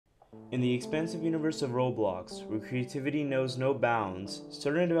In the expansive universe of Roblox, where creativity knows no bounds,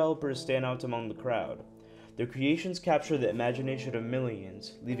 certain developers stand out among the crowd. Their creations capture the imagination of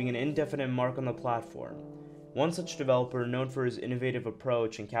millions, leaving an indefinite mark on the platform. One such developer, known for his innovative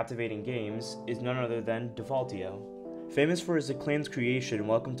approach and captivating games, is none other than Defaultio. Famous for his acclaimed creation,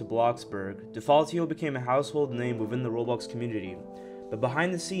 Welcome to Bloxburg, Defaultio became a household name within the Roblox community. But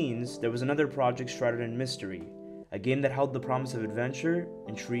behind the scenes, there was another project shrouded in mystery, a game that held the promise of adventure,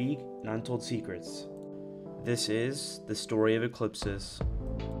 intrigue, and untold secrets. This is the story of Eclipsis.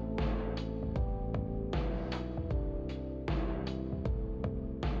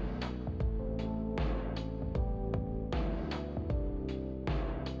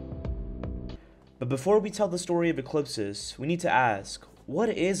 But before we tell the story of Eclipsis, we need to ask, what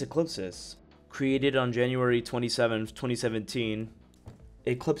is Eclipsis? Created on January 27, 2017,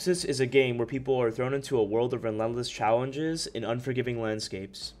 Eclipsis is a game where people are thrown into a world of relentless challenges and unforgiving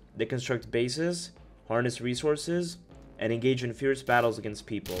landscapes. They construct bases, harness resources, and engage in fierce battles against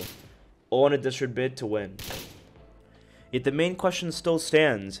people, all in a desperate bid to win. Yet the main question still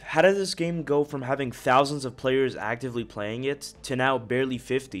stands: how did this game go from having thousands of players actively playing it to now barely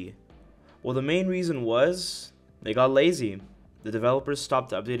 50? Well, the main reason was they got lazy. The developers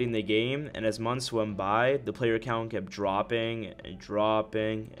stopped updating the game, and as months went by, the player count kept dropping and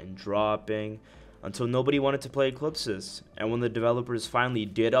dropping and dropping until nobody wanted to play Eclipsis. And when the developers finally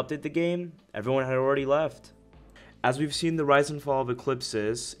did update the game, everyone had already left. As we've seen the rise and fall of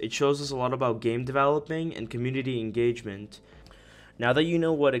Eclipsis, it shows us a lot about game developing and community engagement. Now that you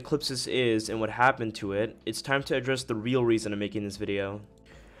know what Eclipsis is and what happened to it, it's time to address the real reason I'm making this video.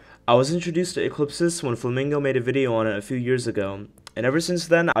 I was introduced to Eclipsis when Flamingo made a video on it a few years ago, and ever since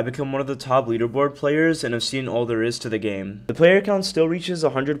then I've become one of the top leaderboard players and have seen all there is to the game. The player count still reaches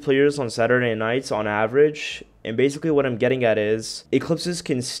 100 players on Saturday nights on average, and basically what I'm getting at is, Eclipsis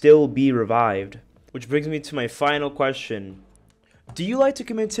can still be revived. Which brings me to my final question. Do you like to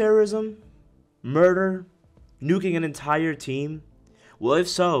commit terrorism? Murder? Nuking an entire team? Well, if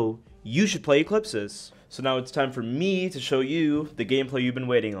so, you should play Eclipsis. So now it's time for me to show you the gameplay you've been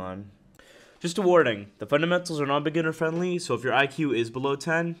waiting on. Just a warning, the fundamentals are not beginner friendly, so if your IQ is below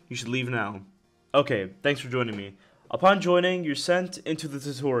 10, you should leave now. Okay, thanks for joining me. Upon joining, you're sent into the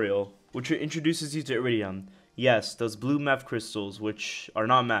tutorial, which introduces you to Iridium. Yes, those blue meth crystals, which are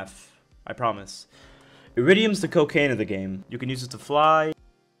not meth, I promise. Iridium's the cocaine of the game. You can use it to fly,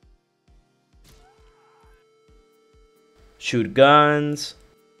 shoot guns,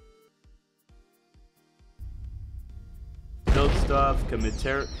 build stuff, commit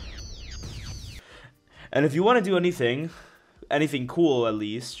terror. And if you want to do anything cool at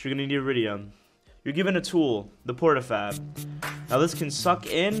least, you're gonna need Iridium. You're given a tool, the Portafab. Now this can suck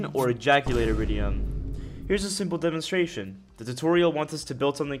in or ejaculate Iridium. Here's a simple demonstration. The tutorial wants us to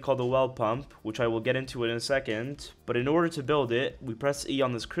build something called a well pump, which I will get into in a second, but in order to build it, we press E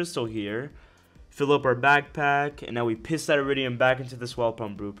on this crystal here, fill up our backpack, and now we piss that Iridium back into this well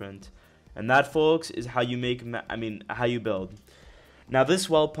pump blueprint. And that, folks, is how you how you build. Now this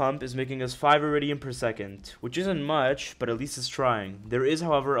well pump is making us 5 Iridium per second, which isn't much, but at least it's trying. There is,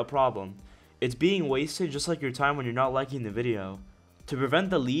 however, a problem. It's being wasted just like your time when you're not liking the video. To prevent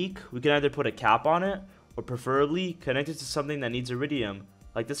the leak, we can either put a cap on it, or preferably connect it to something that needs Iridium,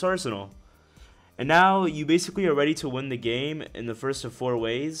 like this arsenal. And now you basically are ready to win the game in the first of 4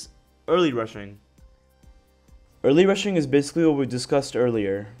 ways. Early rushing. Early rushing is basically what we discussed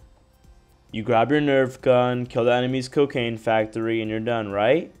earlier. You grab your Nerf gun, kill the enemy's cocaine factory, and you're done,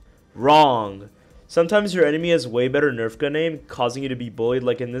 right? Wrong! Sometimes your enemy has way better Nerf gun aim, causing you to be bullied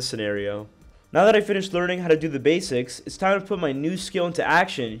like in this scenario. Now that I finished learning how to do the basics, it's time to put my new skill into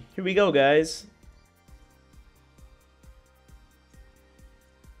action. Here we go, guys.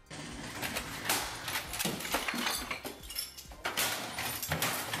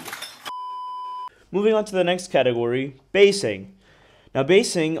 Moving on to the next category, basing. Now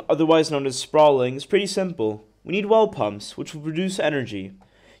basing, otherwise known as sprawling, is pretty simple. We need well pumps, which will produce energy.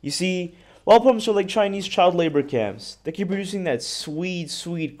 You see, well pumps are like Chinese child labor camps. They keep producing that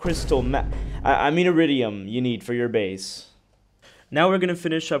sweet crystal Iridium you need for your base. Now we're going to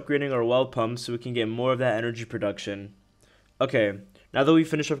finish upgrading our well pumps so we can get more of that energy production. Okay, now that we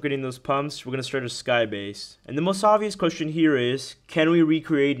finish upgrading those pumps, we're going to start a sky base. And the most obvious question here is, can we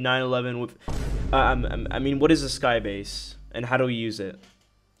recreate 9/11 with... what is a sky base? And how do we use it?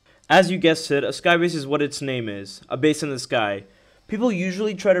 As you guessed it, a sky base is what its name is, a base in the sky. People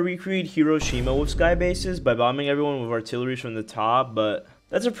usually try to recreate Hiroshima with sky bases by bombing everyone with artillery from the top, but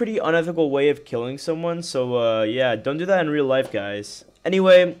that's a pretty unethical way of killing someone, so yeah, don't do that in real life, guys.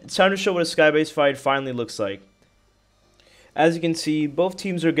 Anyway, it's time to show what a sky base fight finally looks like. As you can see, both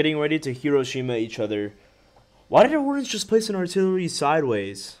teams are getting ready to Hiroshima each other. Why did Orange just place an artillery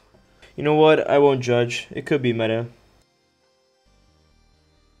sideways? You know what? I won't judge. It could be meta.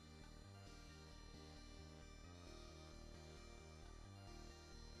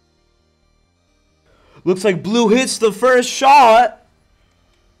 Looks like blue hits the first shot.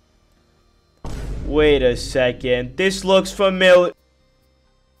 Wait a second. This looks familiar.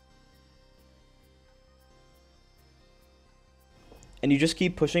 And you just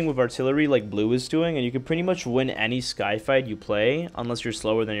keep pushing with artillery like blue is doing, and you can pretty much win any sky fight you play, unless you're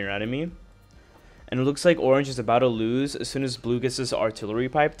slower than your enemy. And it looks like orange is about to lose as soon as blue gets his artillery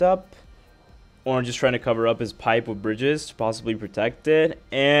piped up. Orange is trying to cover up his pipe with bridges to possibly protect it,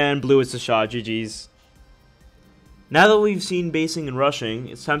 and blue hits the shot. GG's. Now that we've seen basing and rushing,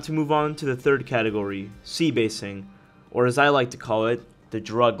 it's time to move on to the third category, C basing, or as I like to call it, the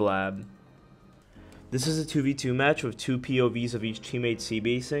drug lab. This is a 2v2 match with 2 POVs of each teammate C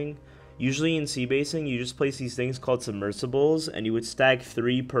basing. Usually in C basing, you just place these things called submersibles, and you would stack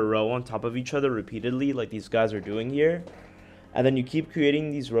 3 per row on top of each other repeatedly like these guys are doing here. And then you keep creating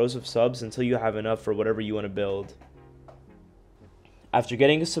these rows of subs until you have enough for whatever you want to build. After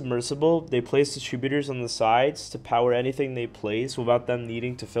getting a submersible, they place distributors on the sides to power anything they place without them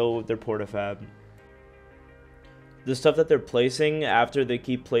needing to fill with their portafab. The stuff that they're placing after they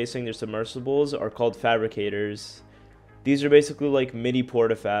keep placing their submersibles are called fabricators. These are basically like mini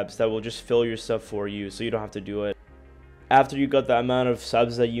portafabs that will just fill your stuff for you so you don't have to do it. After you got the amount of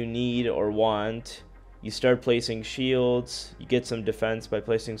subs that you need or want, you start placing shields, you get some defense by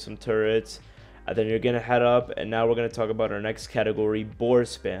placing some turrets, and then you're going to head up, and now we're going to talk about our next category, bore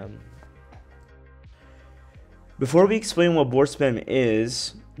spam. Before we explain what bore spam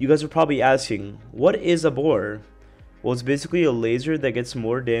is, you guys are probably asking, what is a bore? Well, it's basically a laser that gets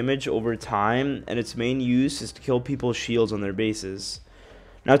more damage over time, and its main use is to kill people's shields on their bases.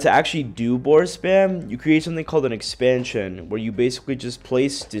 Now, to actually do bore spam, you create something called an expansion, where you basically just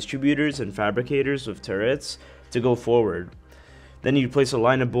place distributors and fabricators with turrets to go forward. Then you place a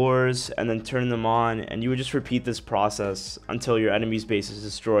line of bores and then turn them on, and you would just repeat this process until your enemy's base is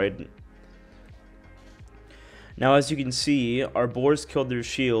destroyed. Now, as you can see, our bores killed their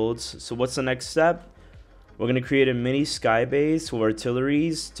shields, so what's the next step? We're going to create a mini sky base with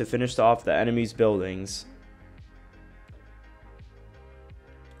artilleries to finish off the enemy's buildings.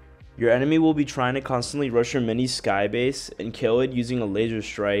 Your enemy will be trying to constantly rush your mini sky base and kill it using a laser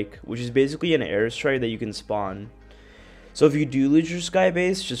strike, which is basically an airstrike that you can spawn. So if you do lose your sky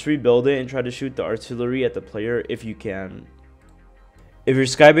base, just rebuild it and try to shoot the artillery at the player if you can. If your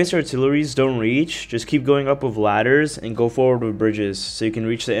sky base artilleries don't reach, just keep going up with ladders and go forward with bridges so you can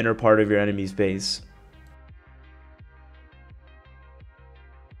reach the inner part of your enemy's base.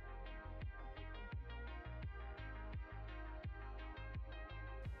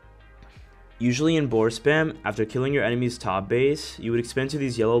 Usually in bore spam, after killing your enemy's top base, you would expand to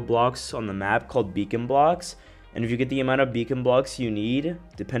these yellow blocks on the map called beacon blocks, and if you get the amount of beacon blocks you need,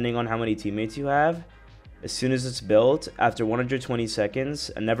 depending on how many teammates you have, as soon as it's built, after 120 seconds,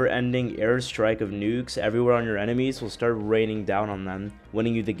 a never-ending airstrike of nukes everywhere on your enemies will start raining down on them,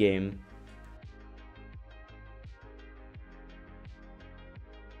 winning you the game.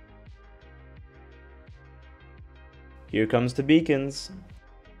 Here comes the beacons.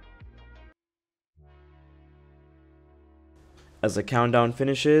 As the countdown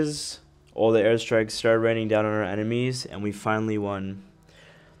finishes, all the airstrikes start raining down on our enemies, and we finally won.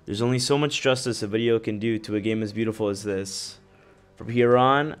 There's only so much justice a video can do to a game as beautiful as this. From here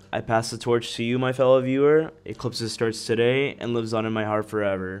on, I pass the torch to you, my fellow viewer. Eclipsis starts today and lives on in my heart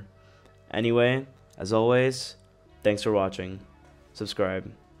forever. Anyway, as always, thanks for watching.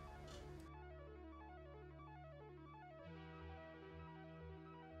 Subscribe.